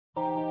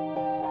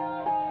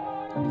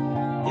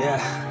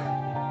Yeah.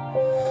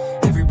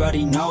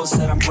 Everybody knows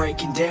that I'm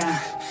breaking down.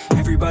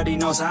 Everybody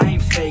knows I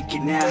ain't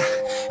faking now.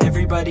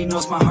 Everybody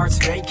knows my heart's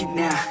vacant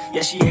now.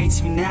 Yeah, she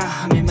hates me now,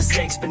 I made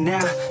mistakes, but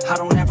now I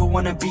don't ever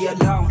wanna be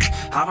alone.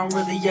 I don't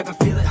really ever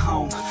feel at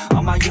home.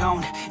 On my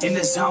own, in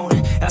the zone,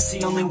 that's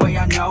the only way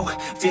I know.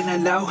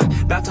 Feeling low,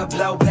 about to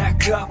blow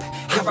back up.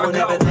 I won't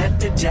ever let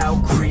the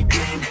doubt creep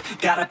in.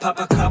 Gotta pop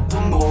a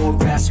couple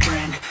more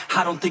aspirin.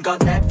 I don't think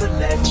I'll ever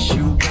let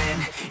you in.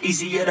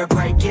 Easier to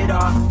break it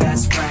off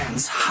best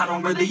friends. I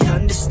don't really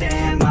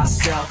understand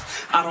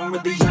myself. I don't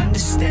really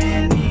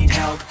understand, need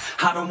help.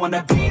 I don't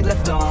wanna be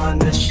left on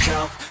the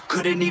shelf.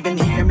 Couldn't even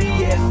hear me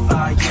if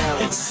I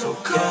yelled. It's so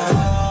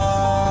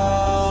cold